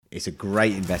it's a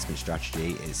great investment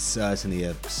strategy. It's certainly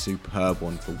a superb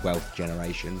one for wealth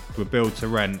generation. With build to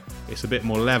rent, it's a bit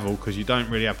more level because you don't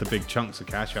really have the big chunks of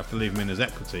cash. You have to leave them in as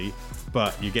equity,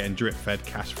 but you're getting drip fed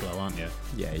cash flow, aren't you?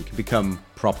 Yeah, you can become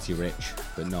property rich,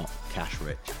 but not cash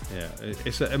rich. Yeah,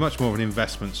 it's a much more of an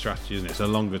investment strategy, isn't it? It's a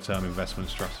longer term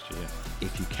investment strategy. Yeah.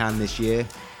 If you can this year,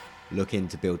 look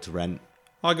into build to rent.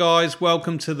 Hi guys,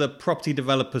 welcome to the Property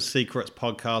Developers Secrets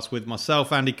podcast with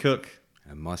myself, Andy Cook.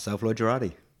 And myself, Lloyd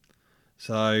Girardi.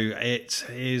 So it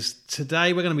is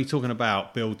today we're going to be talking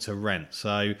about build to rent.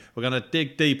 So we're going to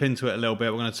dig deep into it a little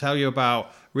bit. We're going to tell you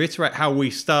reiterate how we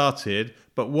started,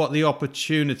 but what the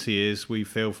opportunity is we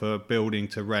feel for building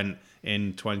to rent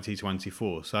in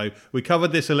 2024. So we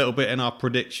covered this a little bit in our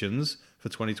predictions for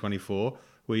 2024.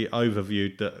 We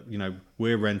overviewed that,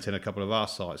 we're renting a couple of our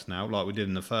sites now, like we did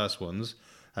in the first ones.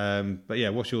 But yeah,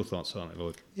 what's your thoughts on it,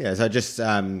 Lloyd? Yeah, so just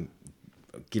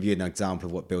give you an example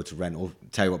of what build to rent, or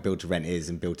tell you what build to rent is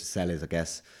and build to sell is, I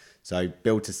guess. So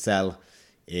build to sell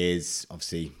is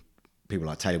obviously people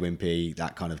like Taylor Wimpey,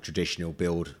 that kind of traditional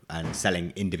build and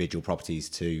selling individual properties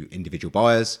to individual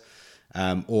buyers,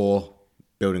 or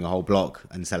building a whole block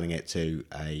and selling it to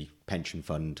a pension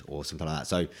fund or something like that.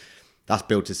 So that's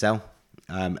build to sell.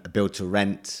 A build to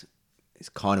rent is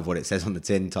kind of what it says on the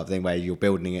tin type thing, where you're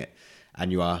building it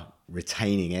and you are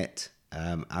retaining it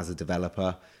as a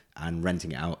developer and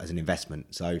renting it out as an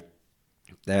investment. So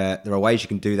there are ways you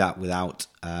can do that without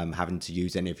having to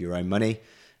use any of your own money,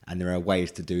 and there are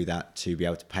ways to do that to be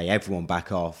able to pay everyone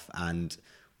back off and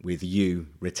with you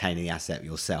retaining the asset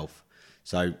yourself.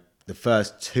 So the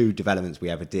first two developments we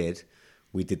ever did,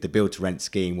 we did the build to rent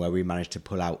scheme where we managed to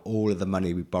pull out all of the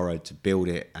money we borrowed to build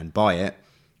it and buy it,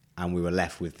 and we were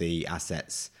left with the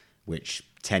assets, which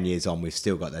 10 years on we've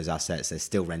still got those assets. They're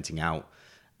still renting out.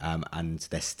 And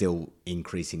they're still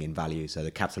increasing in value. So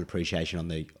the capital appreciation on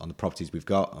the properties we've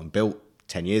got and built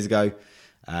 10 years ago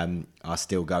are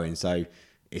still going. So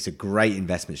it's a great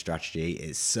investment strategy.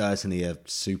 It's certainly a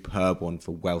superb one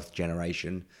for wealth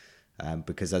generation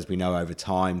because, as we know, over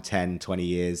time, 10, 20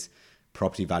 years,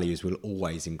 property values will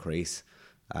always increase.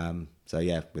 So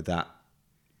yeah, with that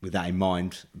in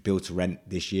mind, build to rent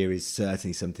this year is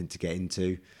certainly something to get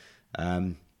into.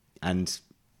 And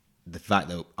the fact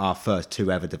that our first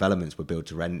two ever developments were built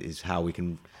to rent is how we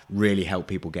can really help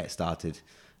people get started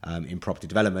in property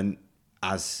development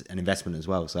as an investment as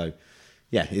well. So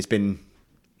yeah, it's been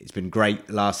great.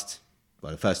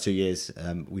 The first 2 years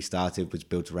we started was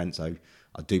build to rent. So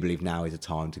I do believe now is a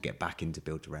time to get back into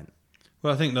build to rent.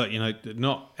 Well, I think that,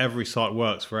 not every site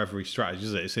works for every strategy,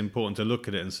 is it? It's important to look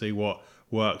at it and see what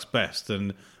works best.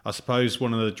 And I suppose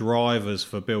one of the drivers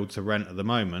for build to rent at the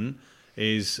moment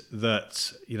is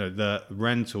that the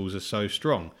rentals are so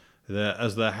strong that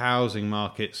as the housing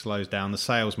market slows down, the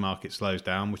sales market slows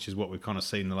down, which is what we've kind of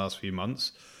seen in the last few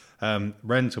months.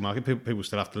 Rental market, people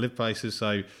still have to live places,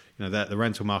 so the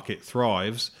rental market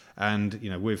thrives. And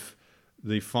with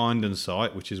the Findon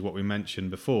site, which is what we mentioned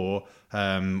before,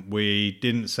 we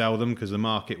didn't sell them because the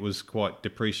market was quite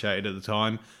depreciated at the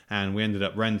time, and we ended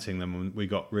up renting them, and we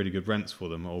got really good rents for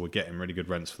them, or we're getting really good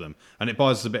rents for them. And it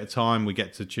buys us a bit of time. We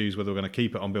get to choose whether we're going to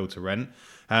keep it on build to rent.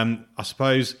 I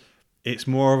suppose it's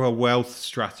more of a wealth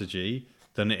strategy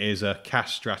than it is a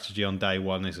cash strategy on day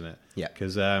one, isn't it? Yeah.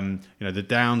 Because the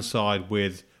downside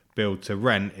with build to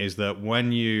rent is that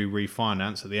when you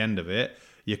refinance at the end of it,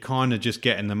 you're kind of just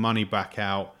getting the money back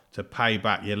out to pay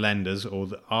back your lenders, or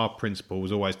our principle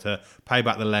was always to pay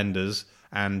back the lenders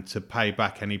and to pay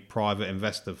back any private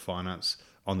investor finance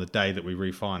on the day that we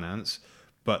refinance.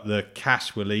 But the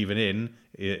cash we're leaving in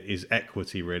is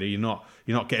equity, really. You're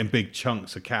not getting big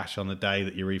chunks of cash on the day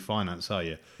that you refinance, are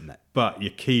you? No. But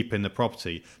you're keeping the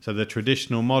property. So the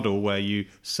traditional model where you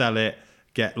sell it,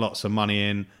 get lots of money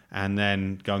in, and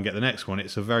then go and get the next one,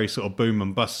 it's a very sort of boom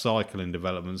and bust cycle in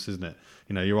developments, isn't it?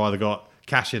 You either got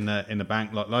cash in the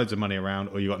bank, like loads of money around,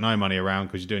 or you got no money around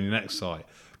because you're doing your next site.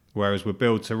 Whereas with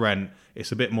build to rent,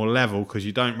 it's a bit more level because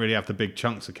you don't really have the big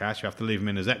chunks of cash. You have to leave them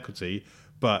in as equity,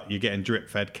 but you're getting drip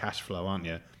fed cash flow, aren't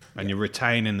you? And you're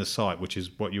retaining the site, which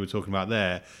is what you were talking about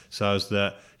there. So as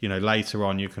that, later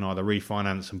on you can either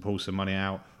refinance and pull some money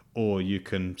out, or you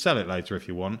can sell it later if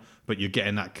you want, but you're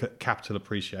getting that capital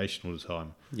appreciation all the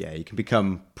time. Yeah, you can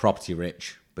become property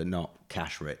rich, but not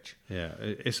cash rich. Yeah,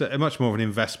 it's a much more of an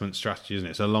investment strategy, isn't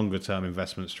it? It's a longer term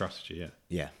investment strategy, yeah.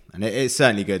 Yeah, and it's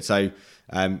certainly good. So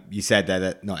you said there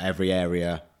that not every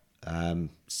area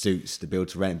suits the build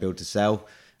to rent and build to sell.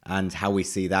 And how we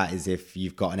see that is if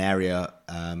you've got an area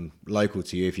local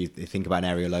to you, if you think about an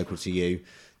area local to you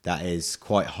that is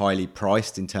quite highly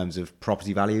priced in terms of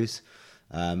property values,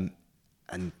 and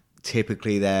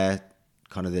typically they're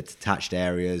kind of the detached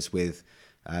areas with,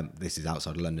 this is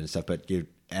outside of London and stuff, but your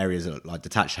areas like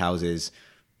detached houses,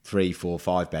 3, 4,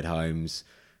 5 bed homes,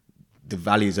 the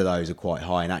values of those are quite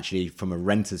high. And actually, from a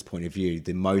renter's point of view,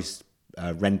 the most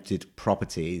rented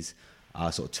properties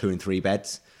are sort of 2 and 3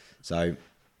 beds. So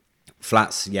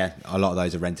flats, yeah, a lot of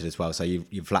those are rented as well. So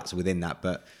your flats are within that,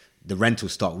 but the rental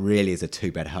stock really is a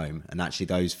 2-bed home. And actually,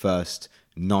 those first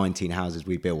 19 houses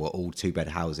we built were all 2-bed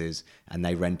houses, and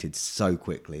they rented so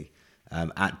quickly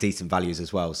at decent values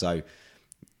as well. So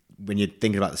when you're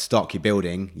thinking about the stock you're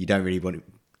building, you don't really want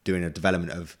doing a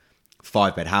development of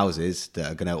 5-bed houses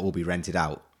that are going to all be rented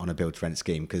out on a build to rent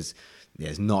scheme, because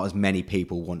there's not as many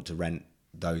people want to rent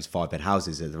those 5-bed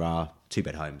houses as there are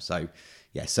 2-bed homes. So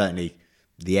yeah, certainly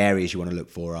the areas you want to look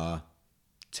for are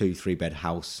 2, 3-bed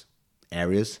house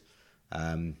areas,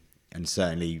 and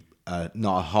certainly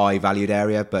not a high valued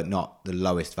area, but not the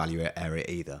lowest value area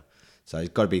either. So it's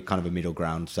got to be kind of a middle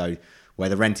ground. So where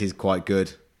the rent is quite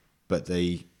good, but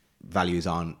the values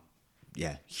aren't,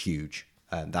 huge.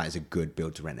 That is a good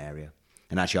build to rent area.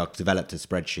 And actually, I've developed a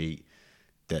spreadsheet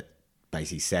that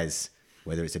basically says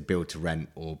whether it's a build to rent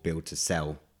or build to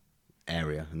sell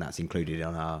area, and that's included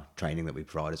on our training that we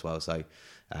provide as well. So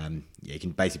you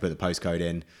can basically put the postcode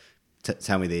in,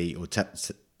 tell me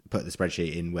put the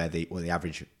spreadsheet in what the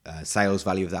average sales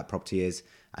value of that property is,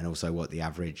 and also what the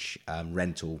average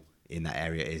rental in that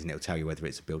area is, and it'll tell you whether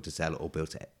it's a build to sell or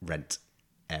build to rent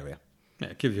area. Yeah,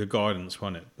 it gives you guidance,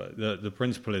 won't it? But the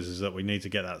principle is that we need to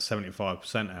get that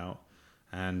 75% out,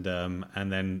 and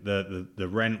then the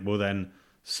rent will then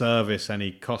service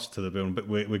any cost to the building. But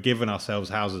we're giving ourselves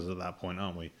houses at that point,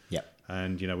 aren't we? Yeah.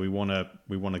 And we want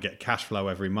to get cash flow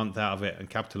every month out of it, and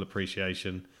capital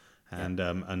appreciation,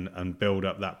 and build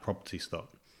up that property stock.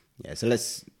 Yeah, so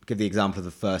let's give the example of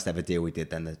the first ever deal we did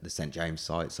then, the St James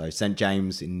site. So St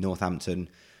James in Northampton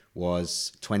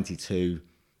was 22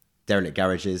 derelict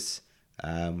garages,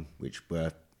 which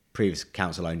were previous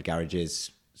council-owned garages.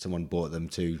 Someone bought them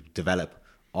to develop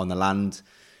on the land.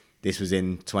 This was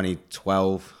in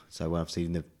 2012, so we're obviously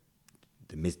in the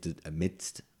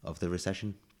midst of the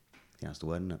recession. I think that's the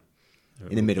word, isn't it?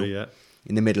 In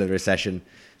the middle of the recession.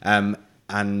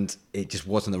 And it just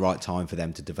wasn't the right time for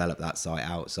them to develop that site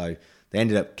out. So they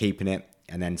ended up keeping it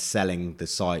and then selling the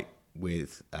site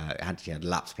with, it actually had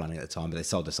lapse planning at the time, but they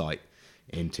sold the site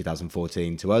in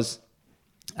 2014 to us.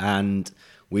 And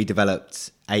we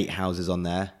developed 8 houses on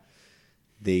there.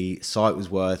 The site was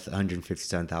worth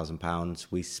 £157,000.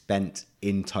 We spent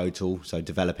in total, so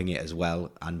developing it as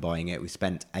well and buying it, we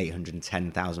spent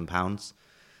 £810,000.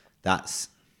 That's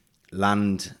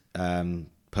land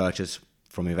purchase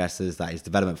from investors, that is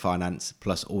development finance,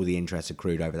 plus all the interest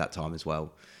accrued over that time as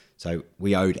well. So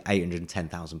we owed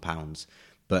 £810,000,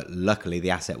 but luckily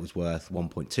the asset was worth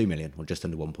 1.2 million, or just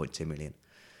under 1.2 million.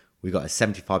 We got a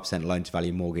 75% loan to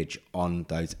value mortgage on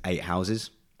those 8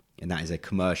 houses, and that is a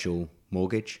commercial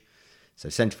mortgage. So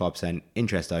 75%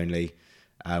 interest only,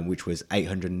 which was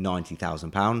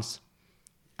 £890,000.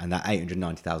 And that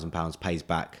 £890,000 pays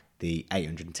back the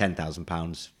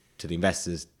 £810,000 to the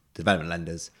investors, development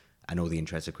lenders, and all the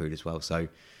interest accrued as well. So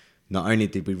not only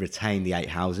did we retain the 8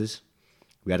 houses,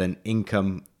 we had an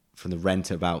income from the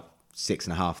rent of about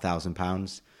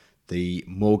 £6,500. The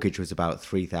mortgage was about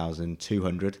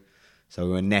 £3,200. So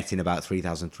we were netting about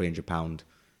 £3,300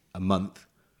 a month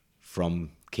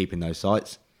from keeping those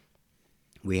sites.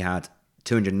 We had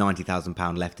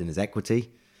 £290,000 left in as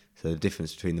equity. So the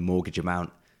difference between the mortgage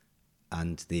amount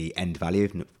and the end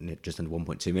value, just under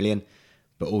 1.2 million,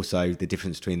 but also the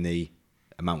difference between the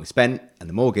amount we spent and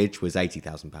the mortgage was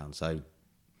 £80,000. So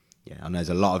yeah, I know there's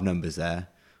a lot of numbers there.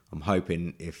 I'm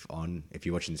hoping if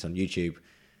you're watching this on YouTube,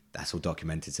 that's all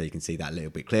documented so you can see that a little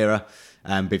bit clearer.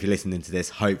 But if you're listening to this,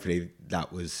 hopefully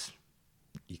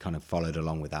you kind of followed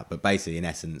along with that. But basically, in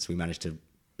essence, we managed to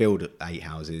build 8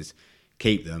 houses,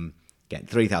 keep them, get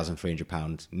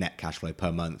 £3,300 net cash flow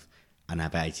per month, and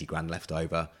have 80 grand left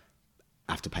over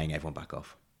after paying everyone back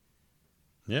off.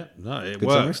 Yeah, no, it Good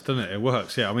works, summary. doesn't it? It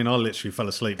works. Yeah, I mean, I literally fell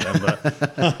asleep then,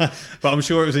 but I'm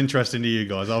sure it was interesting to you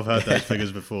guys. I've heard those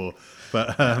figures before,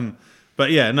 but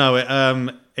yeah,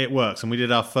 no, it works. And we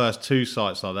did our first 2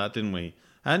 sites like that, didn't we?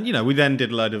 And we then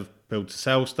did a load of build to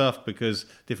sell stuff because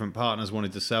different partners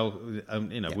wanted to sell.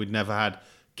 We'd never had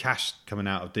cash coming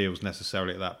out of deals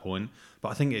necessarily at that point. But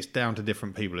I think it's down to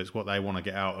different people. It's what they want to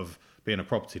get out of being a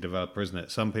property developer, isn't it?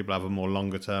 Some people have a more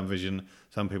longer term vision.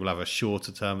 Some people have a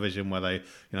shorter term vision where they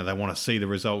want to see the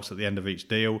results at the end of each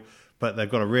deal. But they've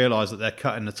got to realise that they're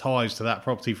cutting the ties to that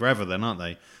property forever then, aren't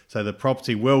they? So the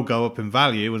property will go up in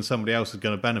value and somebody else is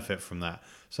going to benefit from that.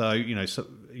 So,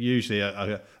 usually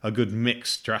a good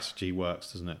mixed strategy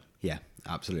works, doesn't it? Yeah,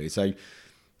 Absolutely. So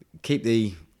keep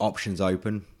the options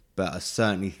open, but I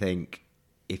certainly think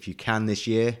if you can this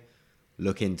year,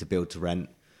 look into build to rent.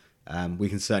 We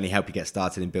can certainly help you get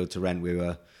started in build to rent. We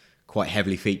were quite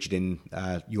heavily featured in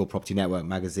Your Property Network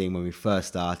magazine when we first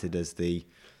started as the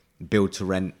build to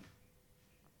rent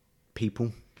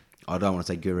people. I don't want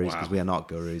to say gurus because we are not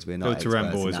gurus. We're not Build to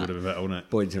rent boys experts in would have been better, wouldn't it?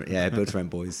 Build to rent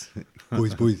boys.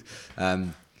 boys.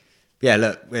 Yeah,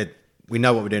 look, we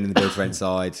know what we're doing in the build to rent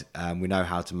side. We know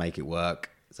how to make it work.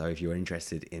 So if you're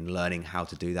interested in learning how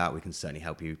to do that, we can certainly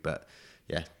help you. But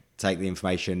yeah, take the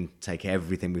information, take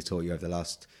everything we've taught you over the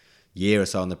last year or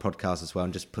so on the podcast as well,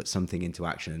 and just put something into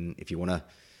action. And if you want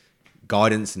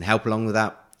guidance and help along with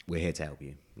that, we're here to help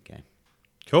you. Okay.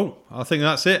 Cool. I think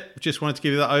that's it. Just wanted to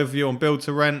give you that overview on build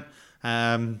to rent.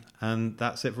 And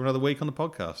that's it for another week on the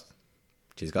podcast.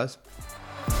 Cheers, guys.